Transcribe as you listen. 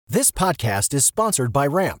This podcast is sponsored by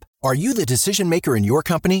Ramp. Are you the decision maker in your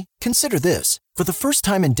company? Consider this. For the first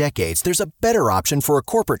time in decades, there's a better option for a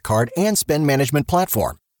corporate card and spend management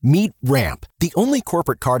platform. Meet Ramp, the only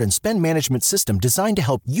corporate card and spend management system designed to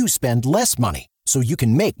help you spend less money so you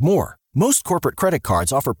can make more. Most corporate credit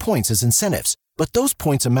cards offer points as incentives, but those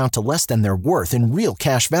points amount to less than their worth in real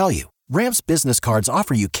cash value. Ramp's business cards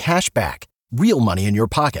offer you cash back, real money in your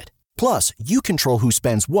pocket. Plus, you control who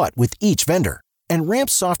spends what with each vendor. And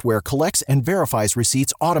Ramp's software collects and verifies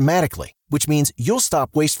receipts automatically, which means you'll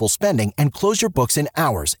stop wasteful spending and close your books in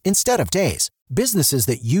hours instead of days. Businesses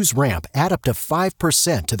that use Ramp add up to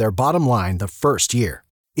 5% to their bottom line the first year.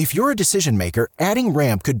 If you're a decision maker, adding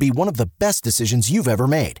Ramp could be one of the best decisions you've ever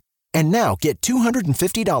made. And now get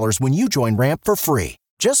 $250 when you join Ramp for free.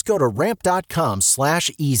 Just go to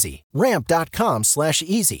ramp.com/easy.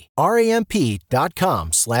 Ramp.com/easy.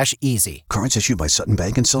 RAMP.com/easy. Cards issued by Sutton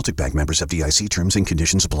Bank and Celtic Bank, members FDIC. Terms and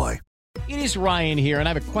conditions apply. It is Ryan here, and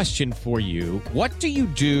I have a question for you. What do you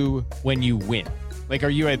do when you win? Like, are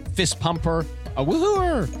you a fist pumper, a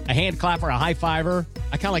woohooer, a hand clapper, a high fiver?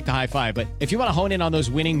 I kind of like the high five, but if you want to hone in on those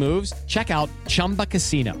winning moves, check out Chumba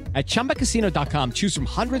Casino. At ChumbaCasino.com, choose from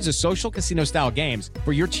hundreds of social casino style games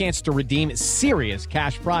for your chance to redeem serious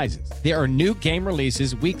cash prizes. There are new game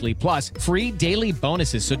releases weekly, plus free daily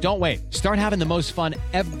bonuses. So don't wait. Start having the most fun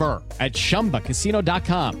ever at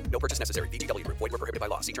ChumbaCasino.com. No purchase necessary. VGW Group. Void where prohibited by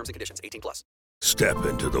law. See terms and conditions. 18+. Step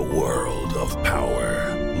into the world of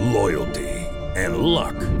power, loyalty, and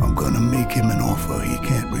luck. I'm gonna make him an offer he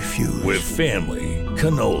can't refuse. With family,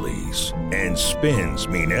 cannolis, and spins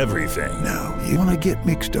mean everything. Now, you wanna get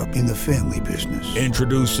mixed up in the family business.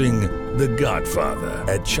 Introducing The Godfather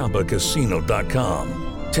at ChumbaCasino.com.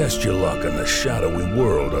 Test your luck in the shadowy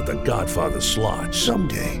world of The Godfather slot.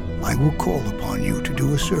 Someday, I will call upon you to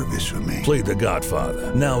do a service for me. Play The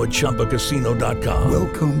Godfather, now at ChumbaCasino.com.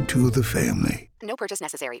 Welcome to the family. No purchase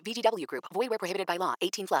necessary. VGW Group. Void where prohibited by law.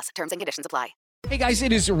 18+. Terms and conditions apply. Hey guys,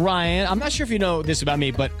 it is Ryan. I'm not sure if you know this about me,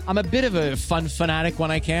 but I'm a bit of a fun fanatic when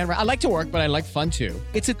I can. I like to work, but I like fun too.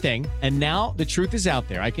 It's a thing. And now the truth is out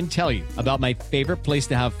there. I can tell you about my favorite place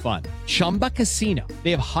to have fun. Chumba Casino. They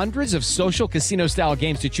have hundreds of social casino style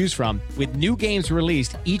games to choose from with new games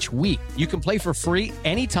released each week. You can play for free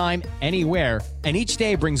anytime, anywhere. And each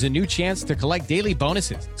day brings a new chance to collect daily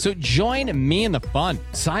bonuses. So join me in the fun.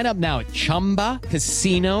 Sign up now at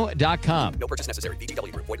ChumbaCasino.com. No purchase necessary.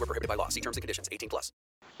 VGW Group. Void where prohibited by law. See terms and conditions. 18+.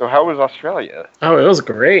 So how was Australia? Oh, it was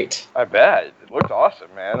great. I bet. It looked awesome,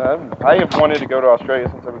 man. I have wanted to go to Australia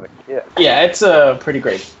since I was a kid. Yeah, it's a pretty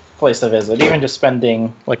great place to visit. Even just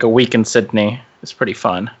spending like a week in Sydney is pretty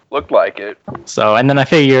fun. Looked like it. So, and then I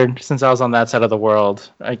figured since I was on that side of the world,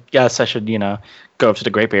 I guess I should, go up to the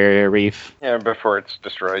Great Barrier Reef. Yeah, before it's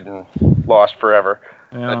destroyed and lost forever.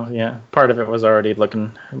 Yeah. Part of it was already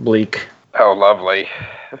looking bleak. Oh, lovely.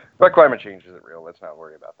 But climate change isn't real. Let's not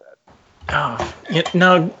worry about that. Oh,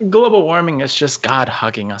 no, global warming is just God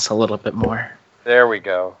hugging us a little bit more. There we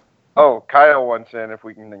go. Oh, Kyle wants in if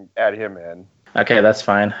we can add him in. Okay, that's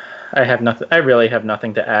fine. I really have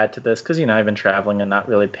nothing to add to this because, I've been traveling and not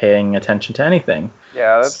really paying attention to anything.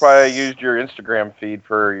 Yeah, that's why I used your Instagram feed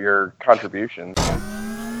for your contributions.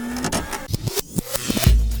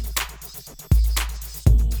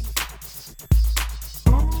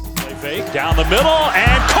 Fake down the middle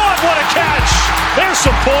and caught. What a catch! There's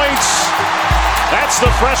some points. That's the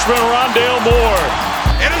freshman Rondale Moore.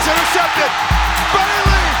 It is intercepted.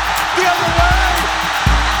 Bailey the other way.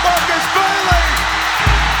 Marcus Bailey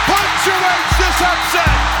punctuates this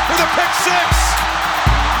upset with a pick six.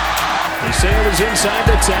 He sails inside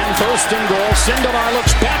the 10. First and goal. Sindelar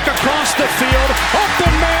looks back across the field.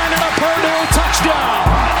 Open man and a Purdue touchdown.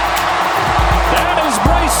 That is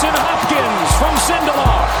Bryson Hopkins from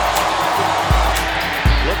Sindelar.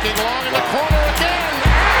 Looking long in the corner again.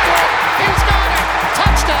 He's got it.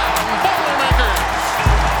 Touchdown, Boilermaker.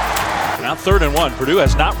 Now 3rd and 1. Purdue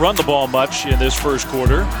has not run the ball much in this first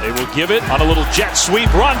quarter. They will give it on a little jet sweep.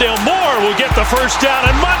 Rondale Moore will get the first down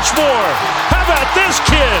and much more. How about this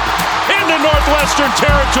kid into Northwestern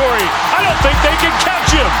territory? I don't think they can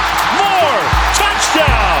catch him. Moore,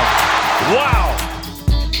 touchdown. Wow.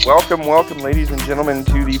 Welcome, ladies and gentlemen,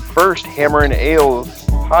 to the first Hammer and Ales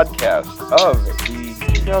podcast of the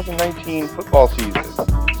 2019 football season.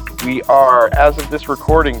 We are, as of this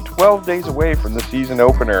recording, 12 days away from the season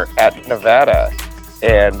opener at Nevada.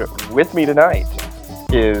 And with me tonight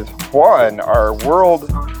is Juan, our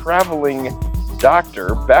world-traveling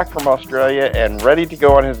doctor, back from Australia and ready to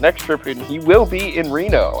go on his next trip, and he will be in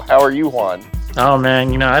Reno. How are you, Juan? Oh,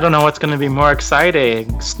 man, I don't know what's going to be more exciting,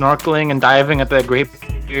 snorkeling and diving at the Great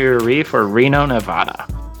Barrier Reef or Reno, Nevada.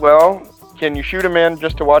 Well, can you shoot him in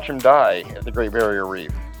just to watch him die at the Great Barrier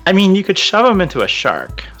Reef? I mean, you could shove him into a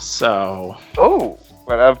shark. So. Oh,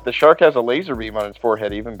 but if the shark has a laser beam on its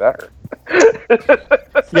forehead, even better.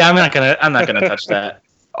 Yeah, I'm not gonna touch that.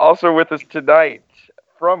 Also with us tonight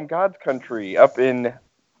from God's Country up in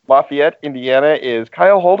Lafayette, Indiana, is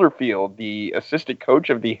Kyle Holderfield, the assistant coach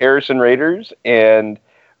of the Harrison Raiders and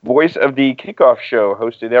voice of the kickoff show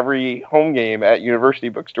hosted every home game at University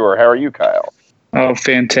Bookstore. How are you, Kyle? Oh,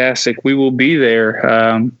 fantastic. We will be there.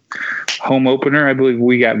 Home opener, I believe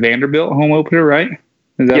we got Vanderbilt home opener, right?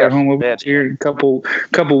 Is that our home opener here? In a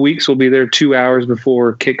couple weeks, we'll be there 2 hours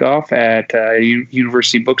before kickoff at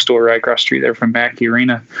University Bookstore right across the street there from Mackey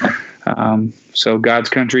Arena. So God's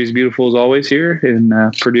Country is beautiful as always here in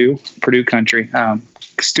Purdue Country.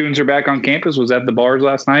 Students are back on campus. Was at the bars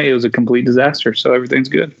last night. It was a complete disaster. So everything's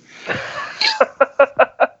good.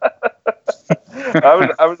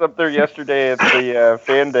 I was up there yesterday at the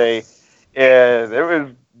fan day, and it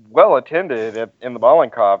was well attended in the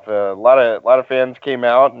Mollenkopf. A lot of fans came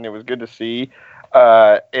out, and it was good to see.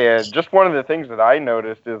 And just one of the things that I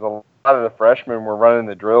noticed is a lot of the freshmen were running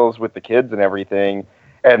the drills with the kids and everything.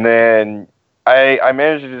 And then I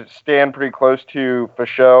managed to stand pretty close to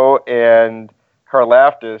Fachot and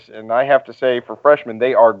Karlaftis, and I have to say, for freshmen,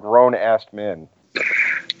 they are grown-ass men.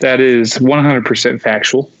 That is 100%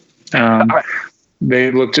 factual.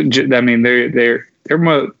 They looked. I mean, they're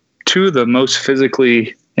two of the most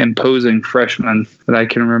physically imposing freshmen that I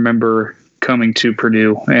can remember coming to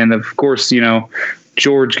Purdue. And of course,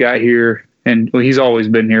 George got here, and he's always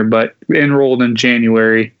been here, but enrolled in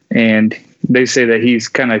January, and they say that he's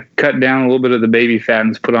kind of cut down a little bit of the baby fat and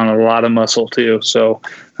has put on a lot of muscle too. So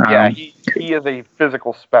he is a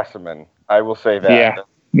physical specimen. I will say that.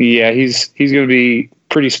 Yeah, he's going to be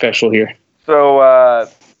pretty special here. So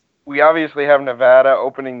we obviously have Nevada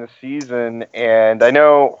opening the season, and I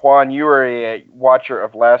know, Juan, you were a watcher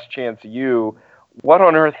of Last Chance U. What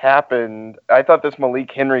on earth happened? I thought this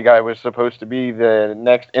Malik Henry guy was supposed to be the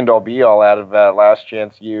next end-all be-all out of Last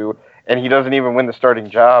Chance U, and he doesn't even win the starting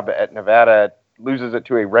job at Nevada, loses it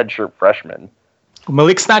to a redshirt freshman.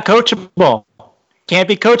 Malik's not coachable. Can't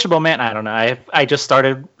be coachable, man. I don't know. I just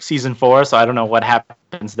started season 4, so I don't know what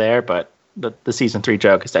happens there, but the season 3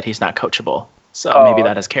 joke is that he's not coachable. So maybe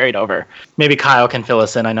that has carried over. Maybe Kyle can fill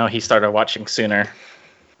us in. I know he started watching sooner.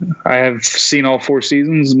 I have seen all 4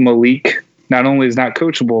 seasons. Malik not only is not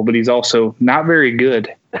coachable, but he's also not very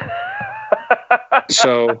good.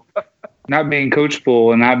 So not being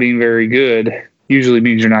coachable and not being very good usually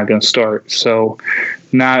means you're not going to start. So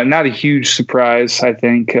not a huge surprise, I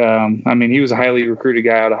think. I mean, he was a highly recruited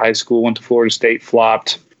guy out of high school, went to Florida State,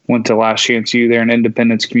 flopped, went to Last Chance U there in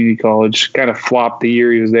Independence Community College, kind of flopped the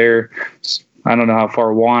year he was there. I don't know how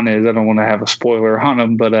far Juan is. I don't want to have a spoiler on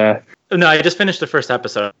him, but no, I just finished the first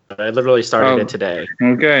episode. I literally started it today.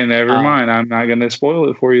 Okay, never mind. I'm not going to spoil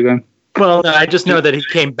it for you then. Well, no, I just know that he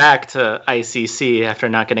came back to ICC after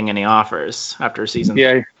not getting any offers after season.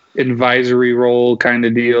 Yeah, advisory role kind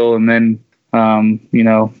of deal, and then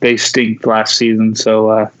they stinked last season,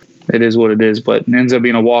 so it is what it is. But it ends up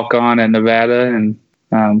being a walk-on at Nevada, and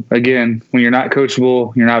again, when you're not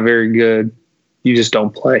coachable, you're not very good. You just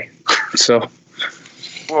don't play. So.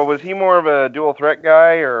 Well, was he more of a dual threat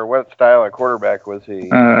guy, or what style of quarterback was he?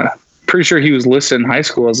 Pretty sure he was listed in high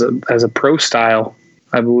school as a pro style,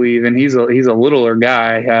 I believe, and he's a littler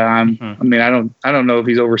guy. I mean, I don't know if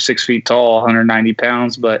he's over 6 feet tall, 190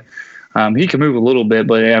 pounds, but he can move a little bit.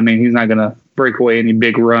 But I mean, he's not going to break away any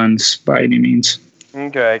big runs by any means.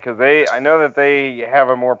 Okay, because I know that they have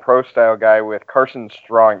a more pro style guy with Carson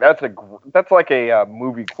Strong. That's like a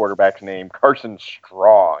movie quarterback's name, Carson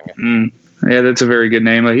Strong. Yeah, that's a very good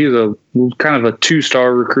name. He was a kind of a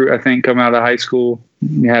 2-star recruit, I think, coming out of high school.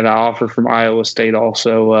 He had an offer from Iowa State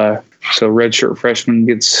also. So redshirt freshman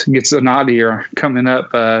gets the nod here, coming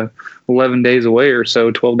up 11 days away or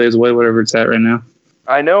so, 12 days away, whatever it's at right now.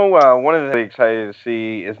 I know one of the things excited to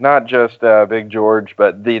see is not just Big George,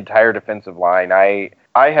 but the entire defensive line. I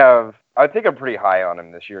think I'm pretty high on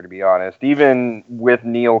him this year, to be honest. Even with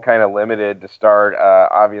Neal kind of limited to start,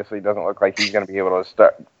 obviously it doesn't look like he's going to be able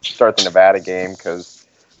to start the Nevada game because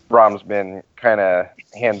Brom's been kind of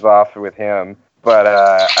hands off with him. But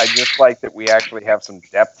I just like that we actually have some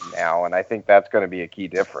depth now, and I think that's going to be a key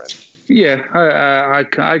difference. Yeah,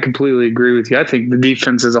 I completely agree with you. I think the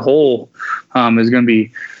defense as a whole is going to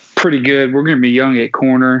be pretty good. We're going to be young at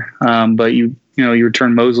corner, but you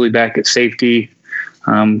return Mosley back at safety,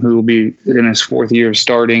 who will be in his 4th year of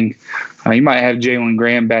starting. You might have Jalen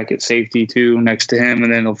Graham back at safety too, next to him,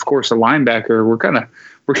 and then of course a linebacker.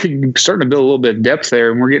 We're starting to build a little bit of depth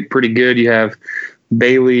there, and we're getting pretty good. You have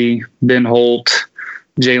Bailey, Ben Holt,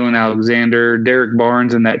 Jalen Alexander, Derek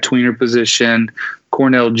Barnes in that tweener position,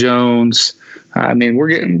 Cornell Jones. I mean,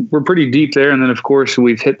 we're pretty deep there. And then, of course,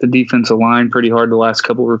 we've hit the defensive line pretty hard the last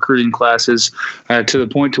couple of recruiting classes to the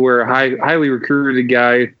point to where a highly recruited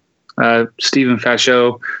guy, Stephen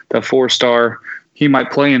Fashio, the 4-star, he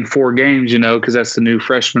might play in 4 games, because that's the new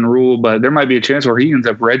freshman rule. But there might be a chance where he ends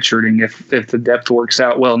up redshirting if the depth works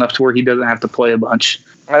out well enough to where he doesn't have to play a bunch.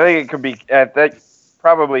 I think it could be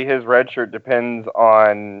probably his redshirt depends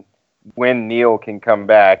on when Neal can come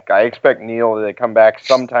back. I expect Neal to come back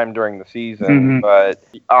sometime during the season, but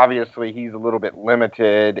obviously he's a little bit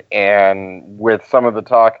limited. And with some of the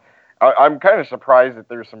talk, I'm kind of surprised that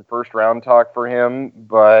there's some first-round talk for him,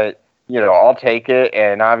 but I'll take it.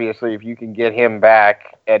 And obviously, if you can get him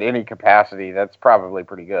back at any capacity, that's probably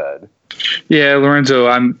pretty good. Yeah, Lorenzo,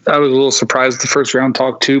 I was a little surprised at the first round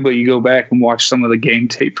talk too, but you go back and watch some of the game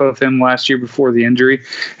tape of him last year before the injury,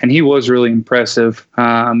 and he was really impressive.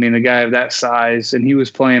 A guy of that size, and he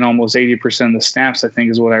was playing almost 80% of the snaps, I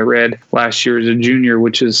think is what I read last year as a junior,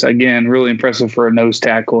 which is, again, really impressive for a nose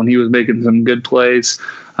tackle, and he was making some good plays.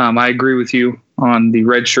 I agree with you on the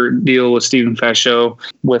redshirt deal with Stephen Fashio.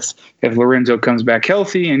 If Lorenzo comes back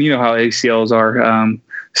healthy, and you know how ACLs are,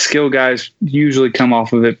 skill guys usually come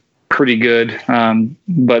off of it pretty good.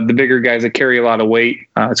 But the bigger guys that carry a lot of weight,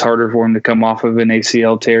 it's harder for him to come off of an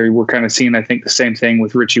ACL tear. We're kind of seeing, I think, the same thing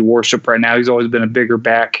with Richie Worship right now. He's always been a bigger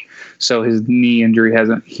back, so his knee injury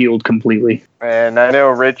hasn't healed completely. And I know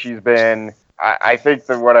Richie's been, I think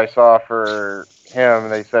that what I saw for him,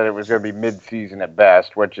 they said it was going to be mid-season at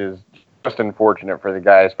best, which is just unfortunate for the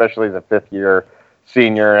guy, especially the fifth-year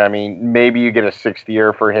senior. I mean, maybe you get a sixth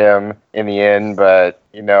year for him in the end, but,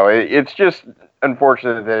 it's just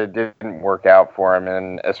unfortunate that it didn't work out for him,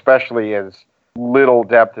 and especially as little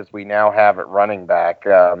depth as we now have at running back.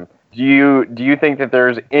 Do you think that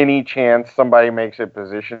there's any chance somebody makes a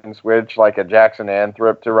position switch like a Jackson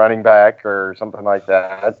Anthrop to running back or something like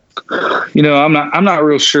that? I'm not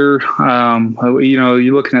real sure.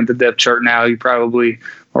 You're looking at the depth chart now, you probably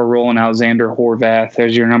are rolling out Xander Horvath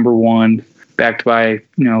as your number one, backed by,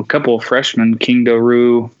 a couple of freshmen, King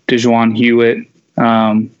Doru, DeJuan Hewitt,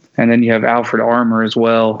 and then you have Alfred Armour as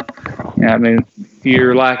well. Yeah, I mean,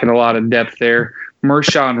 you're lacking a lot of depth there.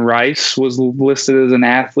 Mershawn Rice was listed as an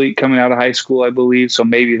athlete coming out of high school, I believe, so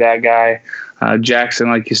maybe that guy.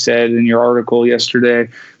 Jackson, like you said in your article yesterday,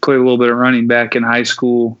 played a little bit of running back in high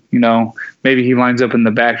school. Maybe he lines up in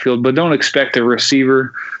the backfield, but don't expect a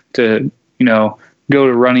receiver to, go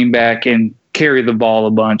to running back and carry the ball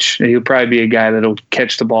a bunch. He'll probably be a guy that'll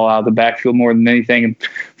catch the ball out of the backfield more than anything. And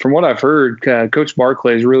from what I've heard, Coach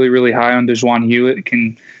Barclay is really, really high on DeJuan Hewitt.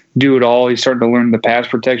 Can do it all. He's starting to learn the pass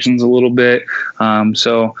protections a little bit.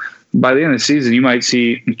 So by the end of the season, you might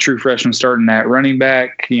see a true freshman starting at running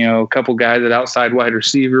back, a couple guys at outside wide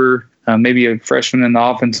receiver, maybe a freshman in the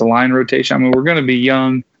offensive line rotation. I mean, we're going to be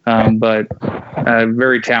young, but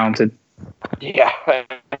very talented. Yeah,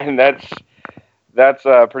 and that's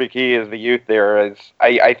pretty key is the youth there.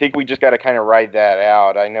 I think we just got to kind of ride that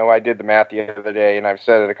out. I know I did the math the other day, and I've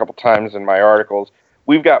said it a couple times in my articles.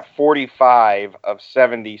 We've got 45 of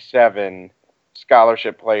 77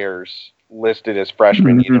 scholarship players listed as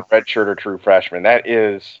freshmen, either redshirt or true freshmen. That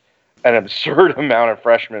is an absurd amount of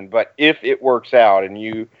freshmen. But if it works out and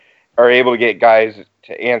you are able to get guys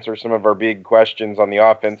to answer some of our big questions on the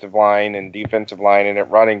offensive line and defensive line and at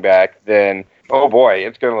running back, then, oh boy,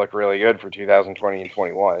 it's going to look really good for 2020 and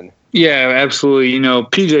 21. Yeah, absolutely.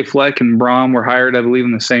 PJ Fleck and Brom were hired, I believe,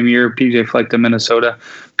 in the same year. PJ Fleck to Minnesota.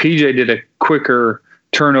 PJ did a quicker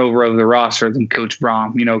turnover of the roster than Coach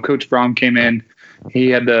Brom. Coach Brom came in, he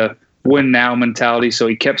had the win now mentality, so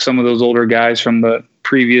he kept some of those older guys from the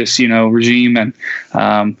previous, regime,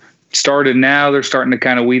 and started now. They're starting to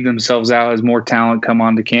kind of weed themselves out as more talent comes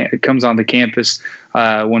onto campus.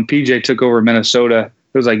 When PJ took over Minnesota,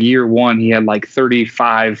 it was like year one, he had like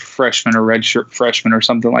 35 freshmen or redshirt freshmen or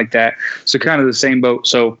something like that. So kind of the same boat.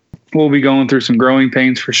 So we'll be going through some growing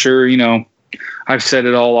pains for sure. I've said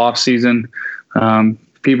it all off season.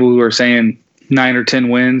 People who are saying 9 or 10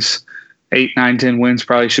 wins, 8, 9, 10 wins,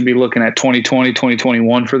 probably should be looking at 2020,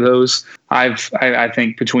 2021 for those. I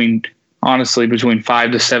think between 5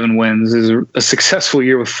 to 7 wins is a successful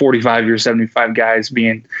year with 45 or 75 guys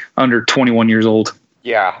being under 21 years old.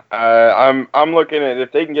 Yeah, I'm looking at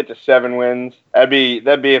if they can get to 7 wins, that'd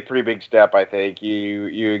be a pretty big step. I think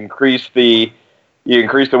you increase the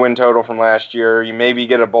win total from last year. You maybe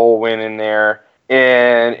get a bowl win in there.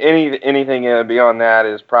 And anything beyond that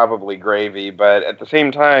is probably gravy. But at the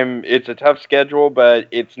same time, it's a tough schedule, but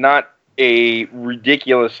it's not a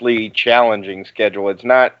ridiculously challenging schedule. It's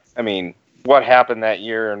not, what happened that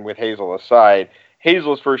year, and with Hazel aside,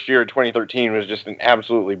 Hazel's first year in 2013 was just an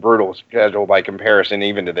absolutely brutal schedule by comparison,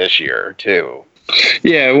 even to this year too.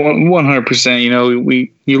 Yeah,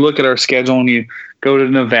 100%. You look at our schedule and you go to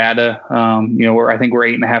Nevada. Where I think we're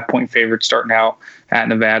 8.5 point favorites starting out at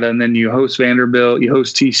Nevada, and then you host Vanderbilt, you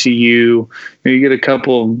host TCU. You get a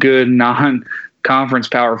couple of good non-conference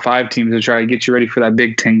Power 5 teams to try to get you ready for that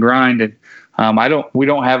Big Ten grind. And we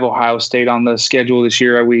don't have Ohio State on the schedule this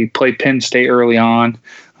year. We play Penn State early on.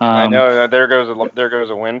 I know there goes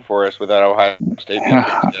a win for us with that Ohio State.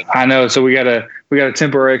 I know, so we gotta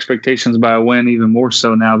temper our expectations by a win even more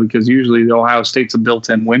so now, because usually the Ohio State's a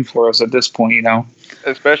built-in win for us at this point,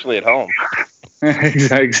 especially at home.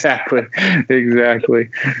 Exactly.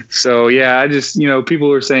 So yeah, I just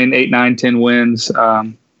people are saying 8, 9, 10 wins.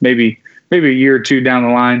 Maybe a year or two down the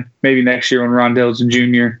line, maybe next year when Rondell's a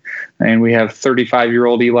junior and we have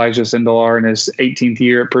 35-year-old Elijah Sindelar in his 18th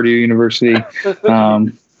year at Purdue University.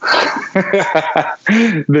 Then.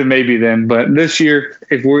 But this year,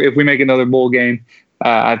 if we make another bowl game,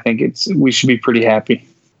 I think we should be pretty happy.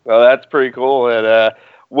 Well, that's pretty cool. And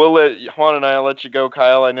we'll let Juan and I'll let you go,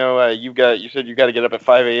 Kyle. I know you said you got to get up at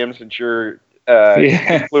 5 a.m. since you're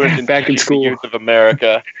fluent in back in school. The youth of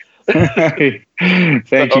America.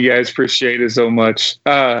 Thank you guys, appreciate it so much.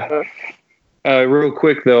 Real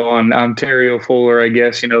quick though, on Ontario Fuller, I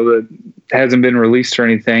guess that hasn't been released or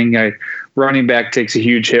anything. Running back takes a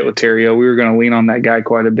huge hit with Terrio. We were going to lean on that guy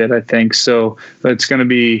quite a bit, I think. So it's going to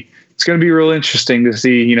be real interesting to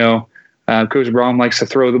see. Coach Braun likes to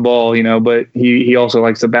throw the ball, but he also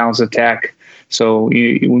likes to balance attack. So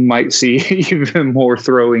we might see even more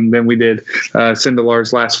throwing than we did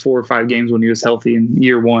Sindelar's last 4 or 5 games when he was healthy in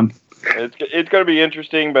year 1. It's going to be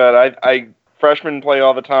interesting, but I freshmen play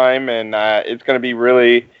all the time, and it's going to be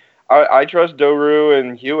really. I trust Doru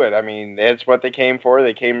and Hewitt. I mean, that's what they came for.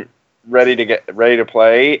 They came ready to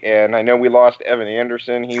play, and I know we lost Evan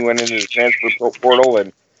Anderson. He went into the transfer portal,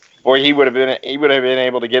 and boy, he would have been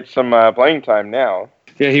able to get some playing time now.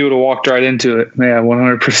 Yeah, he would have walked right into it. Yeah,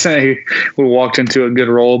 100%. He would have walked into a good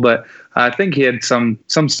role, but I think he had some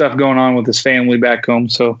stuff going on with his family back home,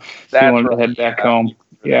 so he wanted to head back home.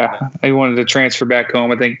 Yeah, he wanted to transfer back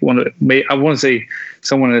home. I think I want to say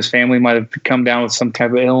someone in his family might have come down with some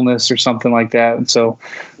type of illness or something like that. And so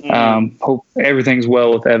hope everything's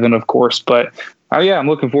well with Evan, of course. But I'm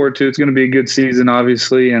looking forward to it. It's going to be a good season,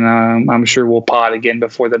 obviously, and I'm sure we'll pod again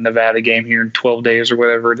before the Nevada game here in 12 days or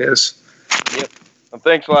whatever it is. Yep. Well,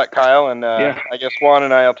 thanks a lot, Kyle. And I guess Juan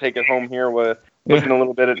and I will take it home here with looking a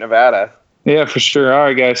little bit at Nevada. Yeah, for sure. All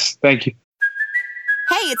right, guys. Thank you.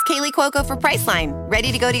 Hey, it's Kaylee Cuoco for Priceline.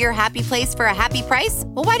 Ready to go to your happy place for a happy price?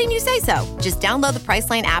 Well, why didn't you say so? Just download the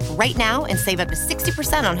Priceline app right now and save up to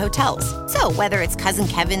 60% on hotels. So whether it's Cousin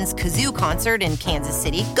Kevin's Kazoo Concert in Kansas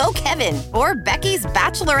City, go Kevin, or Becky's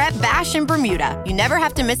Bachelorette Bash in Bermuda, you never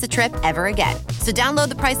have to miss a trip ever again. So download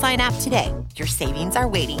the Priceline app today. Your savings are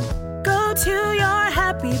waiting. Go to your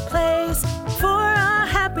happy place for a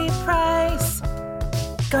happy price.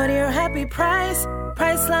 Go to your happy price,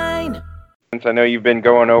 Priceline. I know you've been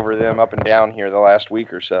going over them up and down here the last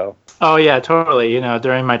week or so. Oh yeah, totally.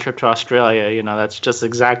 During my trip to Australia, that's just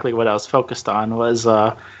exactly what I was focused on was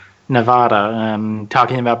Nevada and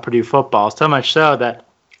talking about Purdue football. So much so that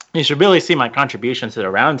you should really see my contribution to the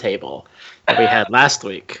roundtable that we had last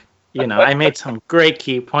week. I made some great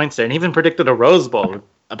key points there, and even predicted a Rose Bowl.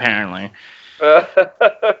 Apparently.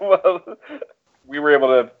 Well, we were able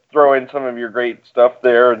to throw in some of your great stuff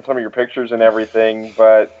there and some of your pictures and everything,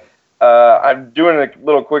 but. I'm doing a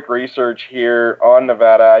little quick research here on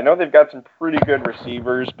Nevada. I know they've got some pretty good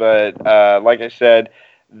receivers, but like I said,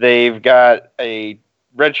 they've got a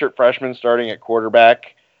redshirt freshman starting at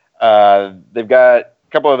quarterback. They've got a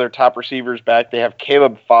couple of their top receivers back. They have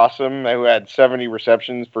Caleb Fossum, who had 70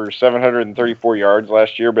 receptions for 734 yards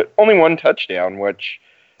last year, but only 1 touchdown, which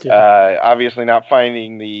obviously not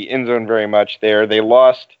finding the end zone very much there. They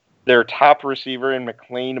lost their top receiver in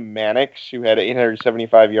McLean Mannix, who had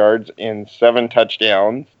 875 yards and 7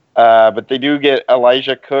 touchdowns. But they do get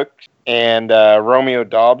Elijah Cooks and Romeo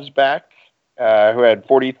Dobbs back, who had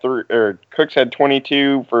 43. Or Cooks had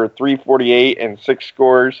 22 for 348 and 6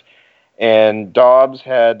 scores, and Dobbs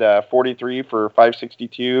had 43 for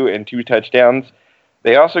 562 and 2 touchdowns.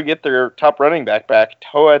 They also get their top running back,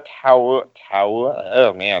 Toa Taua.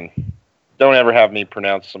 Oh man, don't ever have me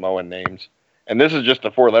pronounce Samoan names. And this is just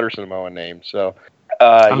a 4-letter Samoan name, so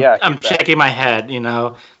I'm shaking my head.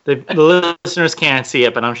 The listeners can't see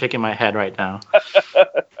it, but I'm shaking my head right now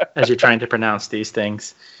as you're trying to pronounce these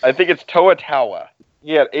things. I think it's Toa Taua.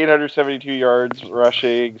 He had 872 yards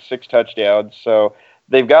rushing, 6 touchdowns. So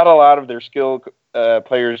they've got a lot of their skill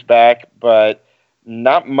players back, but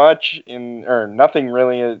not much or nothing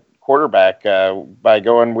really at quarterback by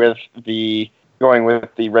going with the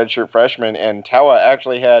redshirt freshman, and Taua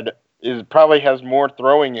actually probably has more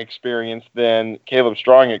throwing experience than Caleb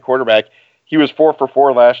Strong at quarterback. He was 4 for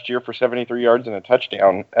 4 last year for 73 yards and a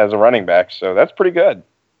touchdown as a running back, so that's pretty good.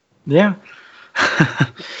 Yeah.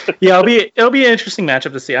 Yeah, it'll be an interesting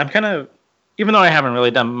matchup to see. I'm kind of, even though I haven't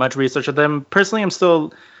really done much research with them, personally, I'm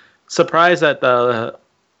still surprised that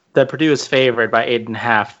Purdue is favored by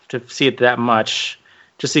 8.5 to see it that much,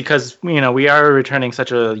 just because we are returning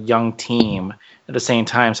such a young team at the same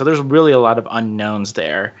time. So there's really a lot of unknowns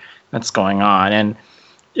there that's going on, and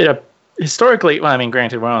historically, well, I mean,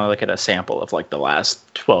 granted, we're only looking at a sample of like the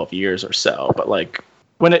last 12 years or so, but like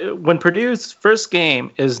when Purdue's first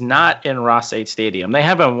game is not in Ross-Ade Stadium, they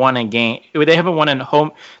haven't won a game. They haven't won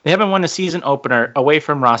a season opener away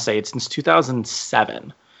from Ross-Ade since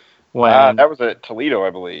 2007. When that was at Toledo,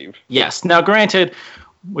 I believe. Yes. Now, granted,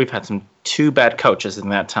 we've had two bad coaches in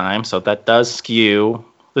that time, so that does skew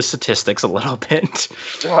the statistics a little bit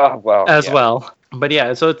well. But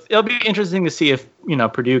yeah, so it'll be interesting to see if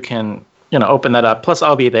Purdue can open that up. Plus,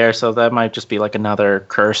 I'll be there, so that might just be like another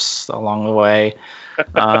curse along the way.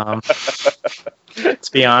 To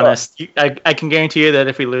be honest, I can guarantee you that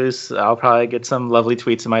if we lose, I'll probably get some lovely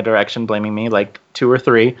tweets in my direction blaming me, like 2 or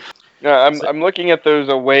 3. Yeah, I'm looking at those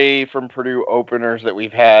away from Purdue openers that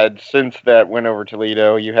we've had since that win over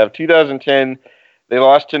Toledo. You have 2010, they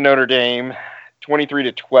lost to Notre Dame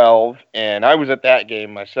 23-12, and I was at that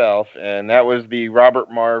game myself, and that was the Robert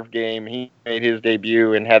Marve game. He made his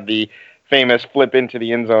debut and had the famous flip into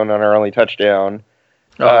the end zone on our only touchdown.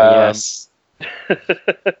 Yes.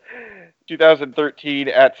 2013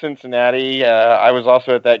 at Cincinnati, I was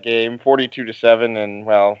also at that game, 42-7, and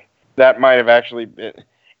well, that might have actually been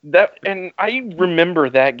that. And I remember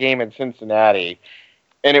that game in Cincinnati,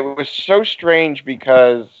 and it was so strange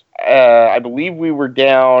because I believe we were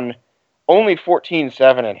down only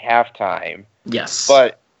 14-7 at halftime. Yes.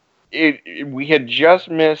 But we had just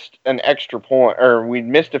missed an extra point, or we'd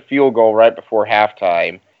missed a field goal right before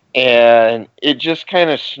halftime. And it just kind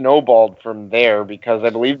of snowballed from there because I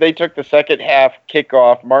believe they took the second half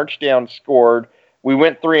kickoff, marched down, scored. We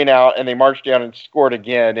went 3 and out, and they marched down and scored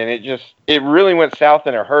again. And it really went south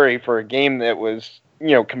in a hurry for a game that was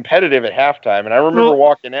competitive at halftime. And I remember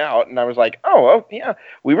walking out, and I was like, oh, yeah,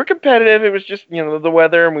 we were competitive. It was just, the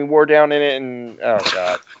weather, and we wore down in it, and, oh,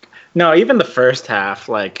 God. No, even the first half,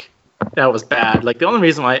 that was bad. The only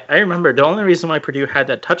reason why Purdue had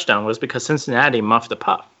that touchdown was because Cincinnati muffed a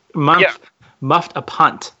punt. I'm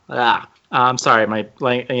sorry, I'm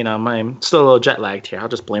still a little jet lagged here. I'll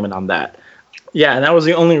just blame it on that. Yeah, and that was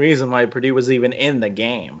the only reason why Purdue was even in the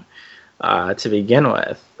game to begin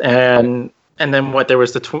with. And then there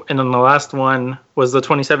was and then the last one was the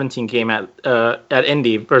 2017 game at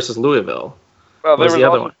Indy versus Louisville. Well, there was the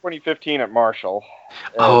other one 2015 at Marshall.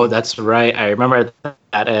 Oh, that's right. I remember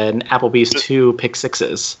that in Applebee's 2 pick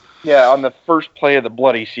sixes. Yeah, on the first play of the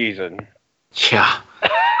bloody season. Yeah.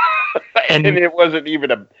 and it wasn't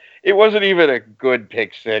even a good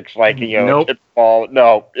pick six nope. Tip ball.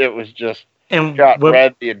 No, it was just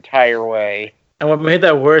red the entire way. And what made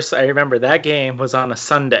that worse, I remember that game was on a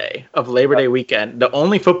Sunday of Labor Day weekend, the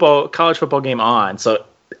only college football game on. So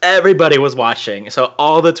everybody was watching. So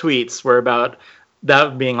all the tweets were about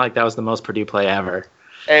that being that was the most Purdue play ever.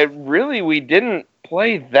 And really, we didn't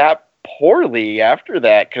play that poorly after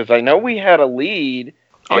that because I know we had a lead.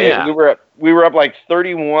 Oh yeah, we were up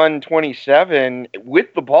 31-27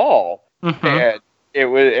 with the ball, and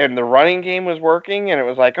and the running game was working, and it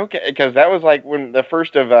was okay, because that was when the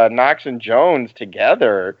first of Knox and Jones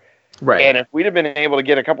together, right? And if we'd have been able to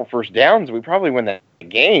get a couple first downs, we probably win the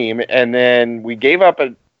game. And then we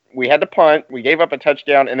had to punt, we gave up a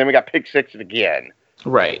touchdown, and then we got pick six again.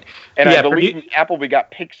 Right. And I believe Appleby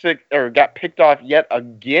got got picked off yet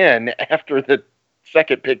again after the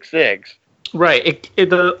second pick six. Right.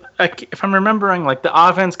 If I'm remembering, the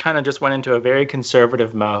offense kind of just went into a very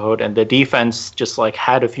conservative mode, and the defense just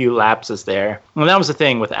had a few lapses there. And that was the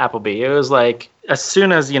thing with Appleby. It was as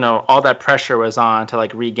soon as all that pressure was on to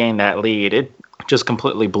regain that lead, it just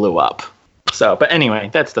completely blew up. So, but anyway,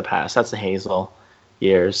 that's the past. That's the Hazel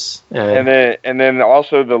years. And then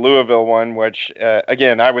also the Louisville one, which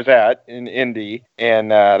again I was at in Indy,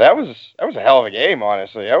 and that was a hell of a game.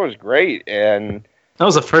 Honestly, that was great. And that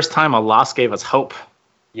was the first time a loss gave us hope.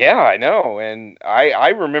 Yeah, I know. And I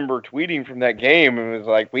remember tweeting from that game, and it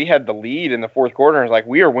was we had the lead in the fourth quarter, and it was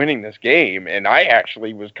we are winning this game. And I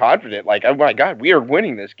actually was confident, oh my God, we are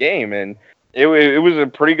winning this game. And it was a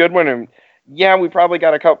pretty good one. And yeah, we probably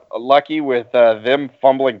got lucky with them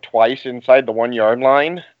fumbling twice inside the 1 yard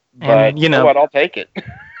line. But and, you know what? I'll take it.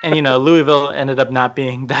 And, Louisville ended up not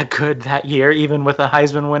being that good that year, even with a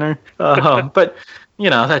Heisman winner. But,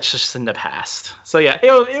 that's just in the past. So, yeah,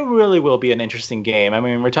 it really will be an interesting game. I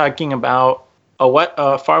mean, we're talking about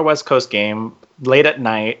a far West Coast game late at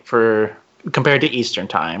night compared to Eastern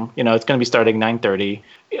time. It's going to be starting 9:30.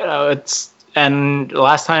 And the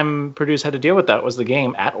last time Purdue's had to deal with that was the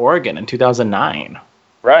game at Oregon in 2009.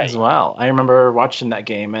 Right. As well. I remember watching that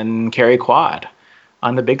game and Kerry Quad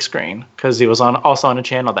on the big screen because he was also on a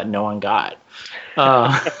channel that no one got.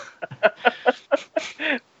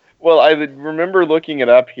 Well, I remember looking it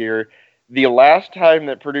up here. The last time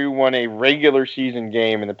that Purdue won a regular season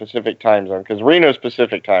game in the Pacific time zone, because Reno's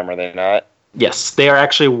Pacific time, are they not? Yes, they are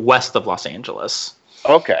actually west of Los Angeles.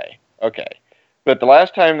 Okay. But the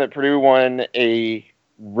last time that Purdue won a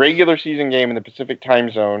regular season game in the Pacific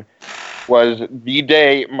time zone was the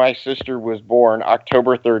day my sister was born,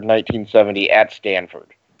 October 3rd, 1970, at Stanford.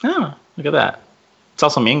 Oh, look at that. It's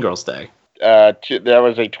also Mean Girls Day. That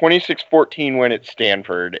was a 26-14 win at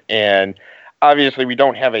Stanford, and obviously we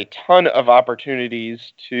don't have a ton of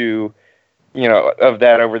opportunities to, of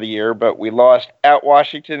that over the year, but we lost at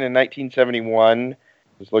Washington in 1971.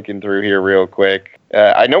 Just looking through here real quick.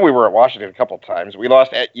 I know we were at Washington a couple times. We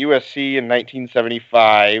lost at USC in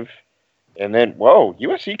 1975. And then,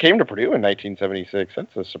 USC came to Purdue in 1976.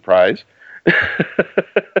 That's a surprise.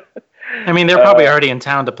 I mean, they're probably already in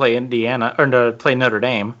town to play Indiana or to play Notre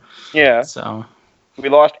Dame. Yeah. So we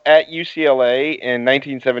lost at UCLA in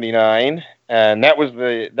 1979, and that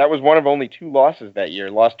was one of only 2 losses that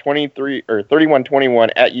year. Lost 31-21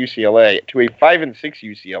 at UCLA to a 5-6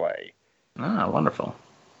 UCLA. Ah, wonderful.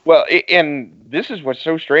 Well, and this is what's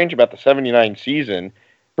so strange about the 79 season.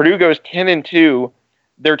 Purdue goes 10-2.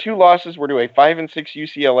 Their 2 losses were to a 5-6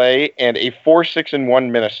 UCLA and a 4-6-1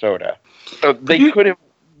 Minnesota. So they could have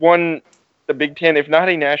won the Big Ten, if not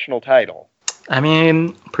a national title. I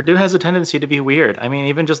mean, Purdue has a tendency to be weird. I mean,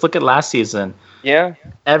 even just look at last season. Yeah.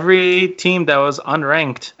 Every team that was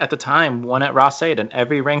unranked at the time won at Ross-Ade, and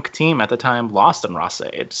every ranked team at the time lost in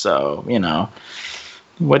Ross-Ade. So,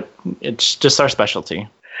 it's just our specialty.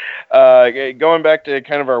 Going back to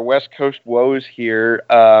kind of our West Coast woes here,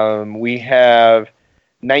 we have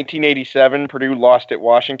 1987, Purdue lost at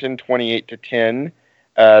Washington 28-10.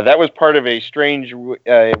 That was part of a strange. We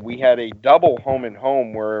had a double home and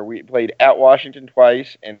home where we played at Washington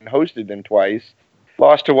twice and hosted them twice.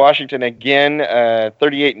 Lost to Washington again,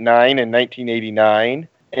 38-9 in 1989,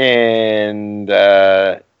 and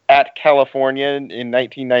at California in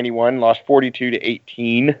 1991, lost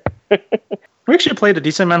 42-18. We actually played a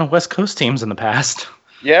decent amount of West Coast teams in the past.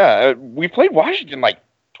 Yeah, we played Washington like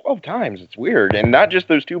 12 times. It's weird. And not just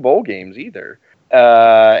those 2 bowl games either.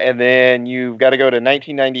 And then you've got to go to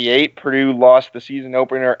 1998. Purdue lost the season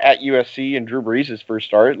opener at USC in Drew Brees' first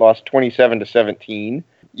start. Lost 27-17.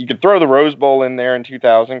 You could throw the Rose Bowl in there in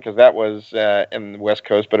 2000 because that was in the West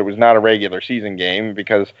Coast, but it was not a regular season game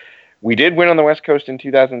because we did win on the West Coast in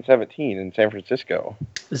 2017 in San Francisco.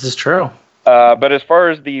 This is true. But as far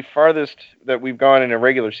as the farthest that we've gone in a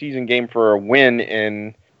regular season game for a win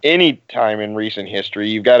in any time in recent history,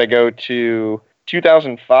 you've got to go to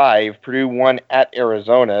 2005. Purdue won at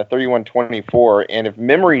Arizona 31-24, and if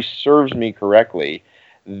memory serves me correctly,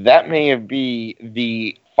 that may have been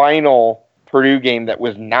the final Purdue game that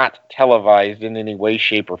was not televised in any way,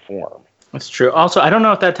 shape, or form. That's true. Also, I don't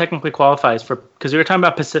know if that technically qualifies because you were talking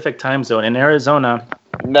about Pacific time zone. In Arizona,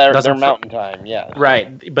 they're mountain time, yeah.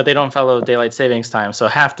 Right, but they don't follow daylight savings time, so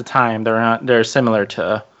half the time they're similar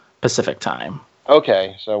to Pacific time.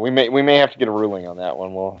 Okay, so we may have to get a ruling on that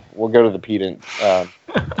one. We'll go to the pedant. But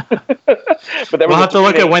we'll have to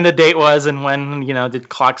look at when the date was and when the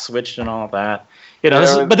clock switched and all of that.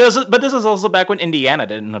 This is also back when Indiana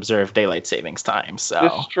didn't observe daylight savings time. So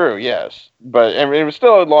this is true, yes. But it was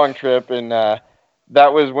still a long trip, and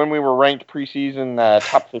that was when we were ranked preseason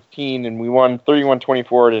top 15, and we won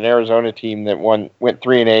 31-24 at an Arizona team that went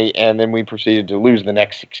 3-8, and then we proceeded to lose the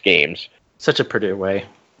next 6 games. Such a Purdue way.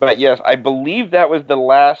 But yes, I believe that was the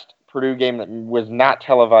last Purdue game that was not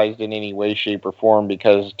televised in any way, shape, or form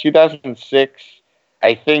because 2006,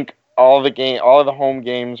 I think all of the home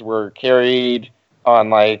games were carried on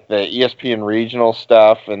like the ESPN regional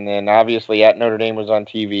stuff, and then obviously at Notre Dame was on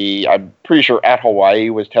TV. I'm pretty sure at Hawaii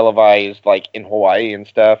was televised like in Hawaii and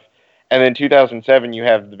stuff. And then 2007 you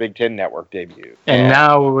have the Big Ten Network debut. And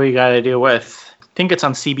now we got to deal with, I think it's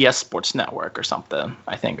on CBS Sports Network or something.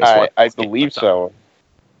 I believe so.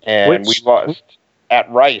 And we lost at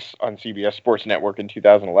Rice on CBS Sports Network in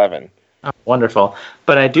 2011. Oh, wonderful.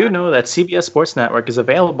 But I do know that CBS Sports Network is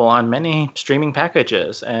available on many streaming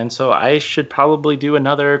packages, and so I should probably do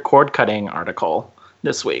another cord-cutting article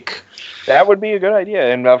this week. That would be a good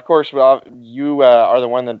idea. And, of course, you are the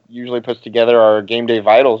one that usually puts together our game day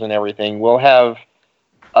vitals and everything. We'll have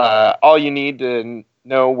all you need to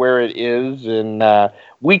know where it is. And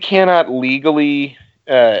we cannot legally...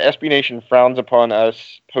 SB Nation frowns upon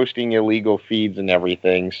us posting illegal feeds and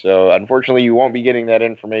everything. So, unfortunately, you won't be getting that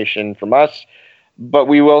information from us. But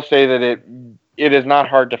we will say that it is not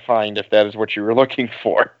hard to find if that is what you were looking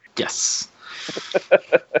for. Yes.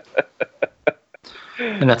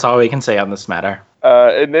 And that's all we can say on this matter.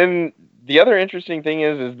 And then the other interesting thing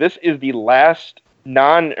is this is the last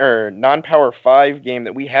non-Power 5 game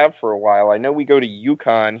that we have for a while. I know we go to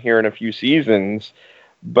UConn here in a few seasons,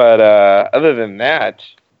 but other than that,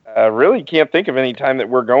 really can't think of any time that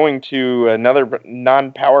we're going to another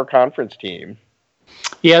non-Power conference team.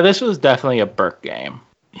 Yeah, this was definitely a Burke game.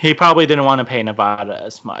 He probably didn't want to pay Nevada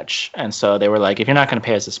as much, and so they were like, if you're not going to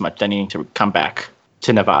pay us this much, then you need to come back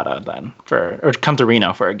to Nevada then, or come to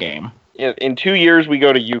Reno for a game. In 2 years, we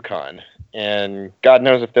go to UConn, and God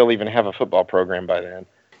knows if they'll even have a football program by then.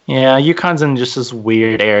 Yeah, UConn's in just this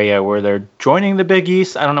weird area where they're joining the Big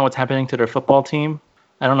East. I don't know what's happening to their football team.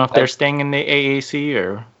 I don't know if they're staying in the AAC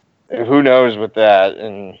or... Who knows with that,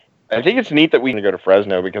 and... I think it's neat that we can go to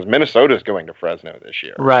Fresno because Minnesota's going to Fresno this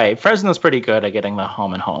year. Right. Fresno's pretty good at getting the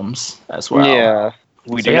home and homes as well. Yeah.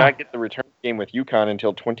 We do not get the return game with UConn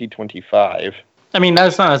until 2025. I mean,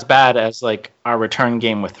 that's not as bad as like our return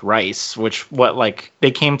game with Rice, which they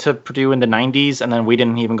came to Purdue in the 90s and then we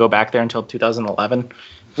didn't even go back there until 2011.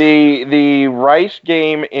 The Rice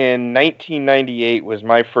game in 1998 was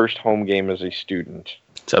my first home game as a student.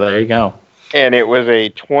 So there you go. And it was a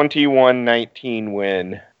 21-19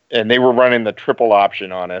 win. And they were running the triple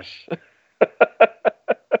option on us.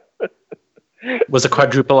 Was a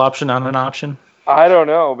quadruple option on an option? I don't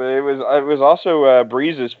know, but it was also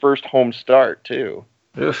Breeze's first home start too.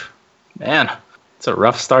 Oof, man, it's a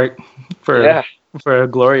rough start for a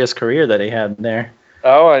glorious career that he had there.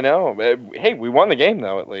 Oh, I know. Hey, we won the game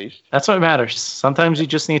though, at least. That's what matters. Sometimes you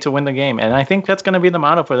just need to win the game, and I think that's going to be the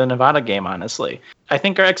motto for the Nevada game. Honestly, I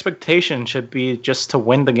think our expectation should be just to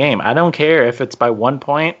win the game. I don't care if it's by 1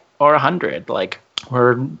 point or 100. Like we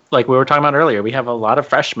were talking about earlier, we have a lot of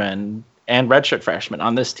freshmen and redshirt freshmen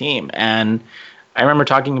on this team, and I remember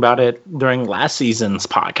talking about it during last season's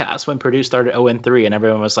podcast when Purdue started 0-3, and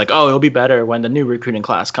everyone was like, "Oh, it'll be better when the new recruiting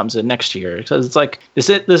class comes in next year." Because it's like this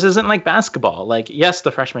isn't like basketball. Like, yes,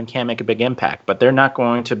 the freshmen can make a big impact, but they're not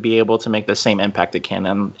going to be able to make the same impact they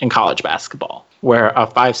can in college basketball, where a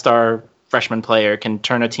 5-star freshman player can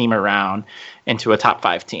turn a team around into a top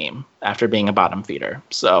 5 team after being a bottom feeder.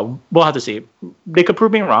 So we'll have to see. They could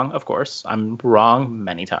prove me wrong, of course. I'm wrong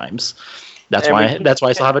many times. That's why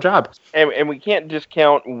I still have a job. And we can't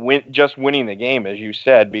discount just winning the game, as you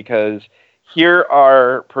said, because here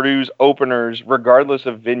are Purdue's openers, regardless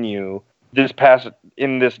of venue,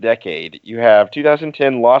 in this decade. You have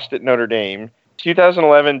 2010 lost at Notre Dame.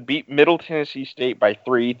 2011 beat Middle Tennessee State by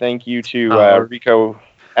 3. Thank you to Rico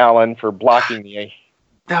Allen for blocking the game.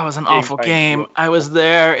 That was an awful game. I was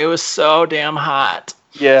there. It was so damn hot.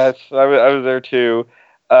 Yes, I was there too.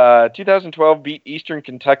 2012 beat Eastern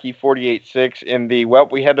Kentucky 48-6 in the,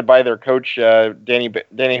 we had to buy their coach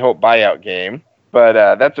Danny Hope buyout game.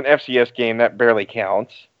 But that's an FCS game. That barely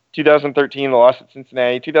counts. 2013, the loss at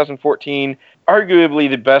Cincinnati. 2014, arguably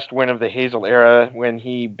the best win of the Hazel era when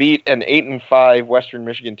he beat an 8-5 Western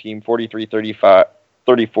Michigan team 43-34,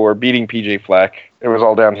 beating PJ Fleck. It was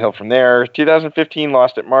all downhill from there. 2015,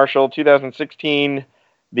 lost at Marshall. 2016,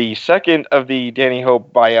 the second of the Danny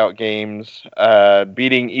Hope buyout games,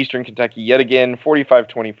 beating Eastern Kentucky yet again,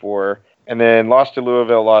 45-24, and then lost to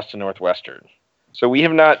Louisville, lost to Northwestern. So we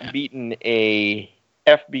have not beaten a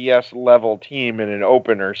FBS-level team in an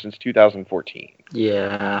opener since 2014.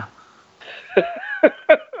 Yeah.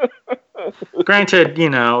 Granted,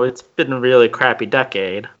 it's been a really crappy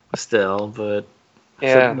decade still, but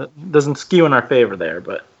so it doesn't skew in our favor there,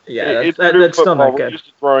 but... Yeah, that's still not good. We're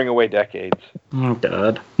just throwing away decades. Oh,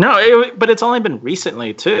 God. No, but it's only been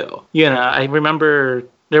recently, too. I remember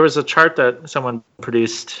there was a chart that someone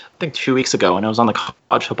produced, I think 2 weeks ago, and it was on the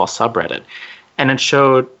college football subreddit. And it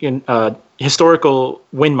showed historical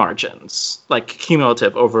win margins, like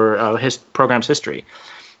cumulative over his program's history.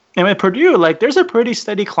 And with Purdue, there's a pretty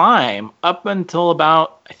steady climb up until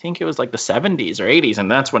about, I think it was the 70s or 80s, and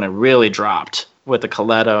that's when it really dropped with the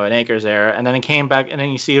Coletto and Akers era, and then it came back, and then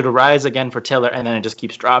you see it rise again for Tiller, and then it just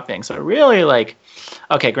keeps dropping. So really,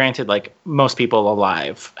 okay, granted, most people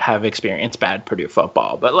alive have experienced bad Purdue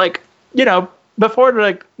football, but before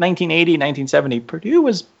 1980, 1970, Purdue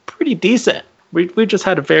was pretty decent. We just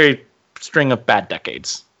had a very string of bad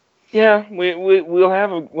decades. Yeah, we'll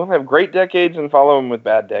have great decades and follow them with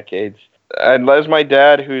bad decades. And as my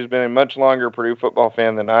dad, who's been a much longer Purdue football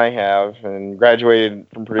fan than I have and graduated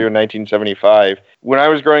from Purdue in 1975, when I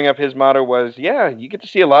was growing up, his motto was, yeah, you get to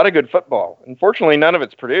see a lot of good football. Unfortunately, none of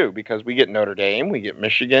it's Purdue because we get Notre Dame, we get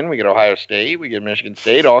Michigan, we get Ohio State, we get Michigan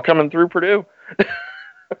State, all coming through Purdue.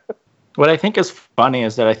 What I think is funny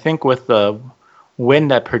is that I think with the win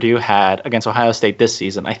that Purdue had against Ohio State this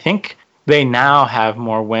season, I think they now have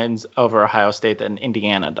more wins over Ohio State than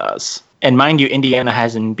Indiana does. And mind you, Indiana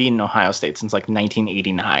hasn't beaten Ohio State since like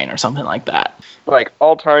 1989 or something like that. Like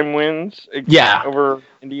all-time wins over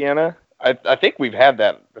Indiana? I think we've had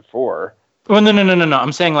that before. Well, no.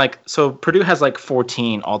 I'm saying like, so Purdue has like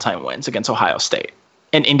 14 all-time wins against Ohio State.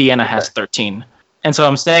 And Indiana has 13. And so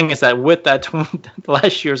I'm saying is that with that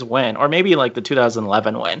last year's win, or maybe like the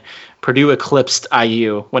 2011 win, Purdue eclipsed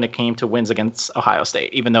IU when it came to wins against Ohio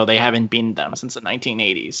State, even though they haven't beaten them since the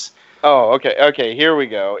 1980s. Oh, okay. Okay, here we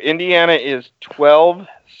go. Indiana is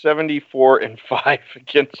 12-74-5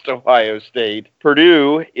 against Ohio State.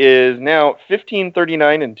 Purdue is now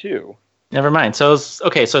 15-39-2. Never mind. So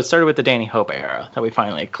it started with the Danny Hope era that we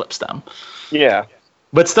finally eclipsed them. Yeah.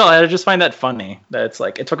 But still, I just find that funny that it's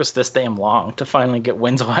like it took us this damn long to finally get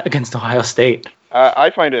wins against Ohio State. I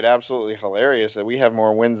find it absolutely hilarious that we have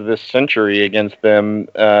more wins this century against them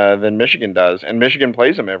than Michigan does, and Michigan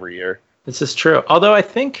plays them every year. This is true. Although I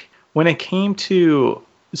think when it came to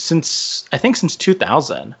since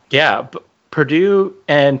 2000, Purdue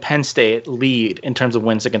and Penn State lead in terms of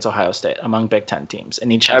wins against Ohio State among Big Ten teams,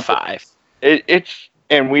 and each have 5.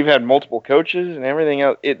 And we've had multiple coaches and everything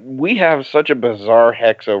else. We have such a bizarre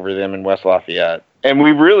hex over them in West Lafayette. And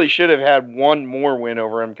we really should have had one more win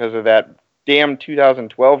over them because of that damn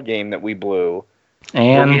 2012 game that we blew.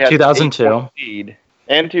 And 2002.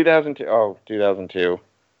 And 2002. Oh, 2002.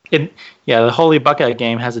 The Holy Bucket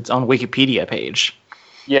game has its own Wikipedia page.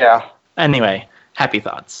 Yeah. Anyway, happy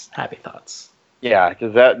thoughts. Yeah,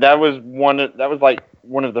 because that was like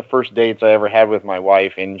one of the first dates I ever had with my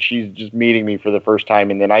wife, and she's just meeting me for the first time,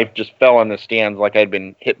 and then I just fell in the stands like I'd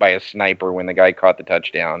been hit by a sniper when the guy caught the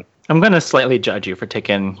touchdown. I'm going to slightly judge you for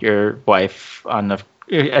taking your wife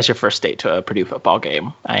as your first date to a Purdue football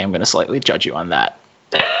game. I am going to slightly judge you on that.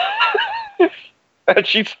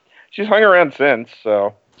 She's hung around since,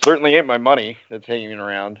 so certainly ain't my money that's hanging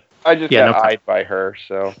around. I just got eyed by her,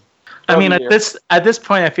 so... I mean, at this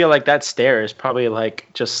point, I feel like that stare is probably like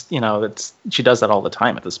just, she does that all the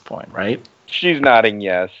time at this point, right? She's nodding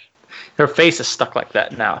yes. Her face is stuck like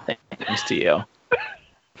that now, thanks to you.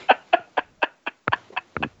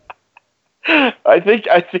 I think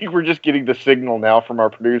we're just getting the signal now from our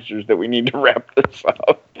producers that we need to wrap this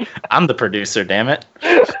up. I'm the producer, damn it.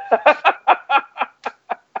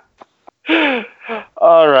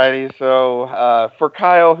 Alrighty, so for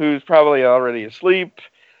Kyle, who's probably already asleep,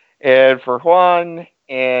 and for Juan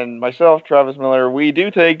and myself, Travis Miller, we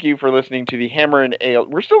do thank you for listening to the Hammer and Ale.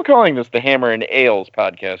 We're still calling this the Hammer and Ales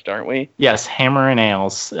podcast, aren't we? Yes, Hammer and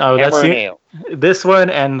Ales. Ale. This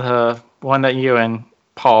one and the one that you and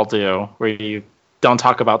Paul do, where you don't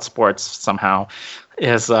talk about sports somehow,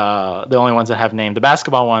 is the only ones that have named. The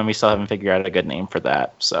basketball one, we still haven't figured out a good name for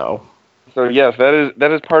that. So yes,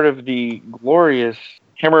 that is part of the glorious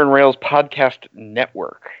Hammer and Rails podcast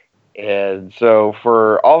network. And so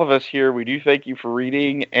for all of us here, we do thank you for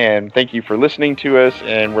reading and thank you for listening to us.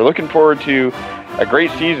 And we're looking forward to a great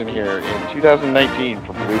season here in 2019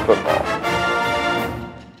 for Purdue football.